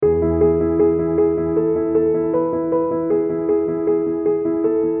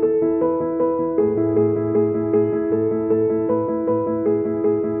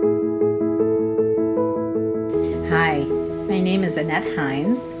is Annette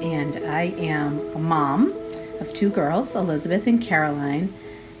Hines, and I am a mom of two girls, Elizabeth and Caroline,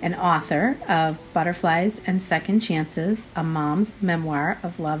 an author of Butterflies and Second Chances, a mom's memoir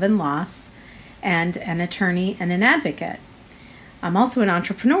of love and loss, and an attorney and an advocate. I'm also an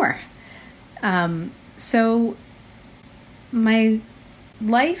entrepreneur. So my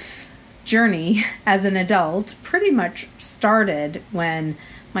life journey as an adult pretty much started when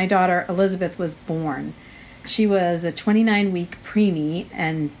my daughter Elizabeth was born. She was a 29-week preemie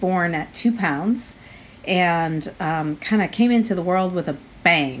and born at 2 pounds and kind of came into the world with a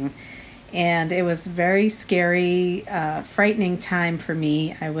bang. And it was very scary, frightening time for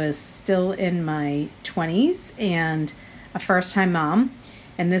me. I was still in my 20s and a first-time mom.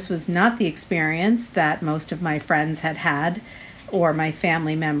 And this was not the experience that most of my friends had or my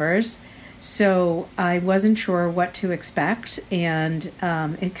family members. So I wasn't sure what to expect, and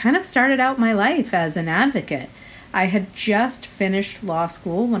it kind of started out my life as an advocate. I had just finished law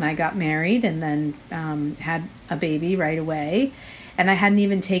school when I got married and then had a baby right away, and I hadn't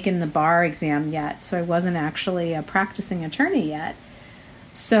even taken the bar exam yet, so I wasn't actually a practicing attorney yet.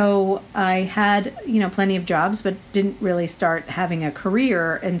 So I had, plenty of jobs, but didn't really start having a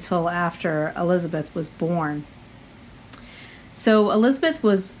career until after Elizabeth was born. So Elizabeth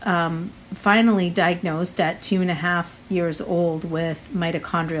was finally diagnosed at 2.5 years old with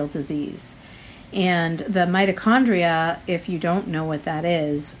mitochondrial disease. And the mitochondria, if you don't know what that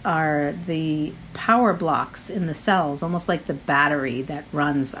is, are the power blocks in the cells, almost like the battery that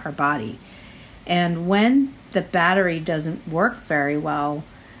runs our body. And when the battery doesn't work very well,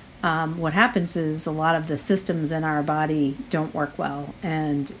 what happens is a lot of the systems in our body don't work well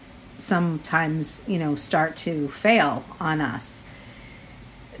and sometimes, start to fail on us.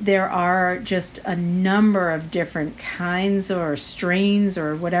 There are just a number of different kinds or strains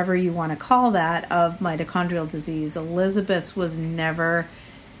or whatever you want to call that of mitochondrial disease. Elizabeth's was never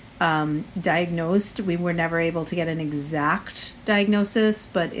diagnosed. We were never able to get an exact diagnosis,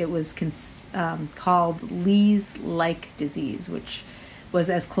 but it was called Lees-like disease, which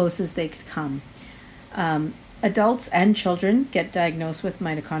was as close as they could come. Adults and children get diagnosed with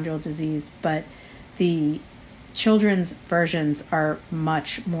mitochondrial disease, but the children's versions are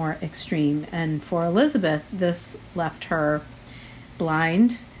much more extreme. And for Elizabeth, this left her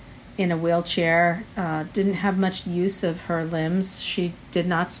blind, in a wheelchair, didn't have much use of her limbs. She did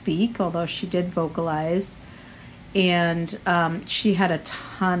not speak, although she did vocalize. And she had a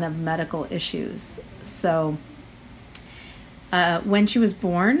ton of medical issues. So when she was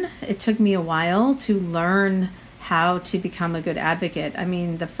born, it took me a while to learn how to become a good advocate. I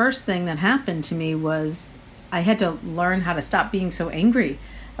mean, the first thing that happened to me was I had to learn how to stop being so angry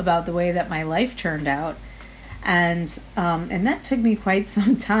about the way that my life turned out. And that took me quite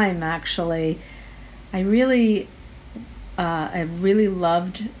some time, actually. I really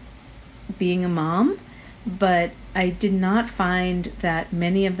loved being a mom, but I did not find that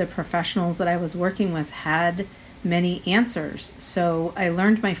many of the professionals that I was working with had many answers. So I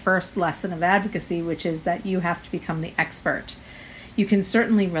learned my first lesson of advocacy, which is that you have to become the expert. You can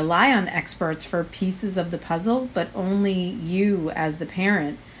certainly rely on experts for pieces of the puzzle, but only you as the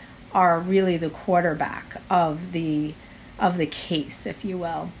parent are really the quarterback of the case, if you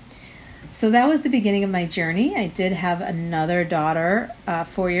will. So that was the beginning of my journey. I did have another daughter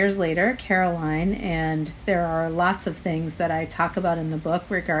 4 years later, Caroline, and there are lots of things that I talk about in the book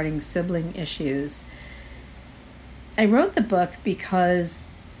regarding sibling issues. I wrote the book because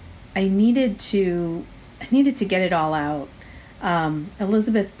I needed to get it all out.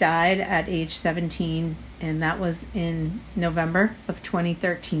 Elizabeth died at age 17, and that was in November of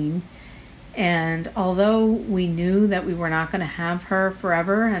 2013. And although we knew that we were not going to have her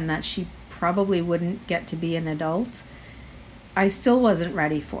forever and that she probably wouldn't get to be an adult, I still wasn't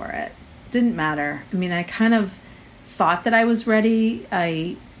ready for it. Didn't matter. I mean, I kind of thought that I was ready.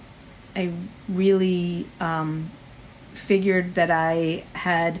 I really figured that I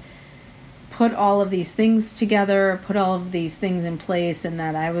had put all of these things together, put all of these things in place, and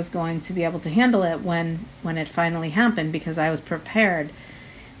that I was going to be able to handle it when it finally happened because I was prepared.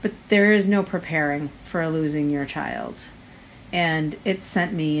 But there is no preparing for losing your child. And it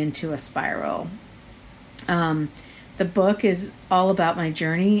sent me into a spiral. The book is all about my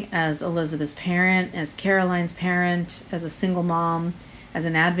journey as Elizabeth's parent, as Caroline's parent, as a single mom, as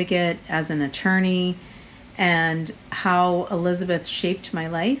an advocate, as an attorney, and how Elizabeth shaped my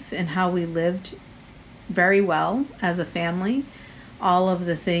life and how we lived very well as a family. All of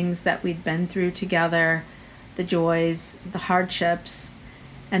the things that we'd been through together, the joys, the hardships,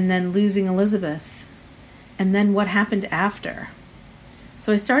 and then losing Elizabeth, and then what happened after.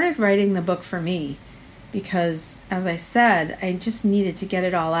 So I started writing the book for me. because, as I said, I just needed to get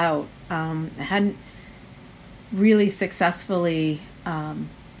it all out. I hadn't really successfully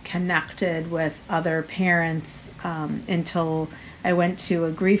connected with other parents until I went to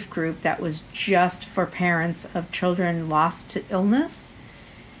a grief group that was just for parents of children lost to illness.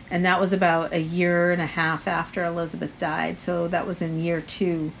 And that was about 1.5 years after Elizabeth died. So that was in year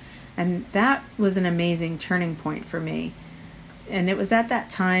 2. And that was an amazing turning point for me. And it was at that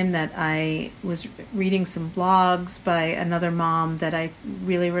time that I was reading some blogs by another mom that I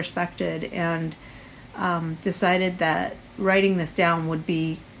really respected, and decided that writing this down would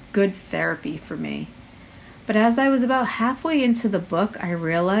be good therapy for me. But as I was about halfway into the book, I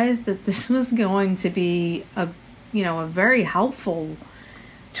realized that this was going to be a very helpful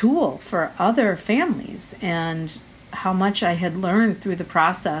tool for other families, and how much I had learned through the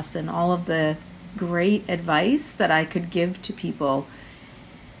process and all of the great advice that I could give to people.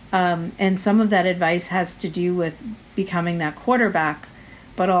 And some of that advice has to do with becoming that quarterback,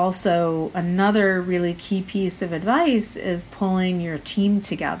 but also another really key piece of advice is pulling your team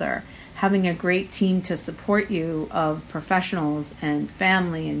together, having a great team to support you of professionals and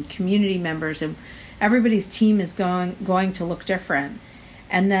family and community members, and everybody's team is going to look different.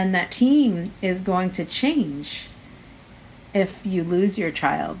 And then that team is going to change if you lose your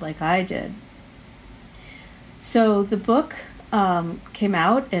child like I did. So the book came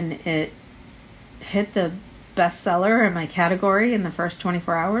out, and it hit the bestseller in my category in the first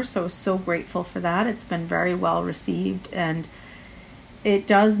 24 hours. So I was so grateful for that. It's been very well received, and it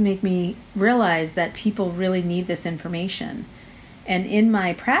does make me realize that people really need this information. And in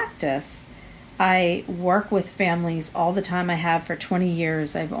my practice, I work with families all the time. I have for 20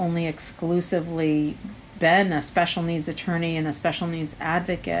 years. I've only exclusively been a special needs attorney and a special needs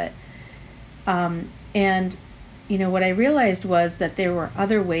advocate. And what I realized was that there were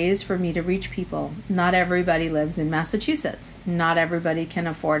other ways for me to reach people. Not everybody lives in Massachusetts. Not everybody can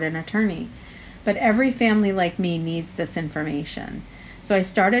afford an attorney. But every family like me needs this information. So I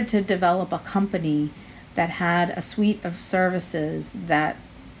started to develop a company that had a suite of services that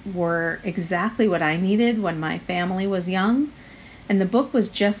were exactly what I needed when my family was young. And the book was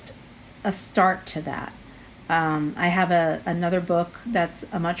just a start to that. I have another book that's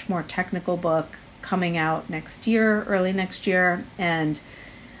a much more technical book coming out early next year, and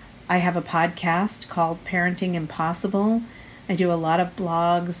I have a podcast called Parenting Impossible. I do a lot of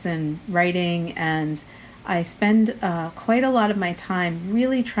blogs and writing, and I spend quite a lot of my time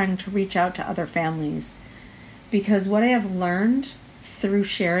really trying to reach out to other families, because what I have learned through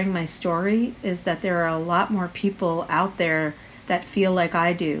sharing my story is that there are a lot more people out there that feel like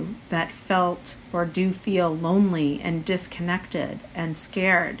I do, that felt or do feel lonely and disconnected and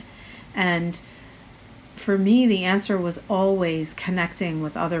scared. And for me, the answer was always connecting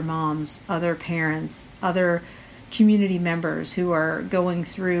with other moms, other parents, other community members who are going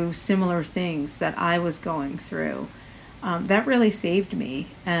through similar things that I was going through. That really saved me,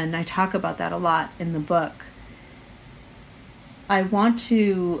 and I talk about that a lot in the book. I want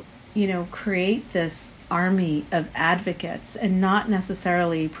to, create this army of advocates, and not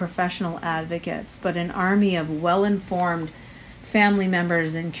necessarily professional advocates, but an army of well-informed family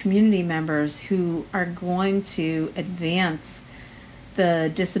members and community members who are going to advance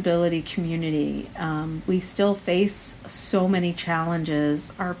the disability community. We still face so many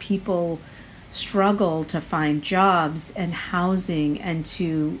challenges. Our people struggle to find jobs and housing, and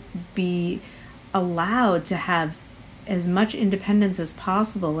to be allowed to have as much independence as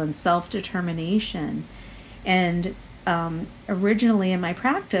possible and self-determination. And originally in my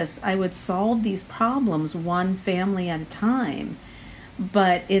practice, I would solve these problems one family at a time.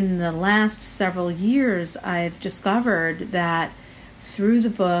 But in the last several years, I've discovered that through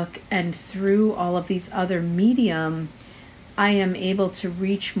the book and through all of these other medium, I am able to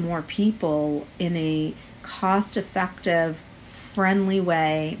reach more people in a cost-effective, friendly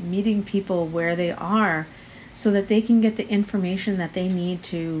way, meeting people where they are, so that they can get the information that they need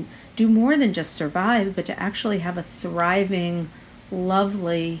to do more than just survive, but to actually have a thriving,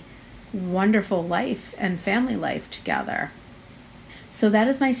 lovely, wonderful life and family life together. So that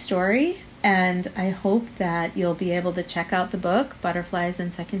is my story, and I hope that you'll be able to check out the book, Butterflies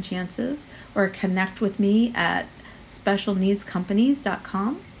and Second Chances, or connect with me at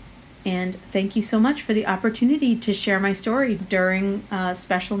specialneedscompanies.com. And thank you so much for the opportunity to share my story during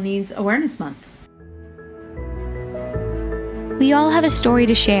Special Needs Awareness Month. We all have a story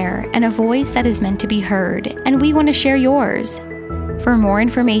to share and a voice that is meant to be heard, and we want to share yours. For more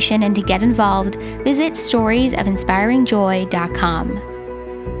information and to get involved, visit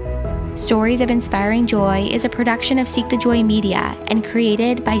storiesofinspiringjoy.com. Stories of Inspiring Joy is a production of Seek the Joy Media and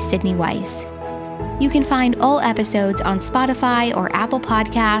created by Sydney Weiss. You can find all episodes on Spotify or Apple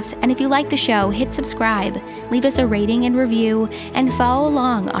Podcasts, and if you like the show, hit subscribe, leave us a rating and review, and follow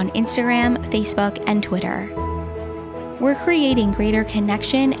along on Instagram, Facebook, and Twitter. We're creating greater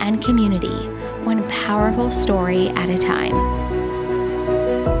connection and community, one powerful story at a time.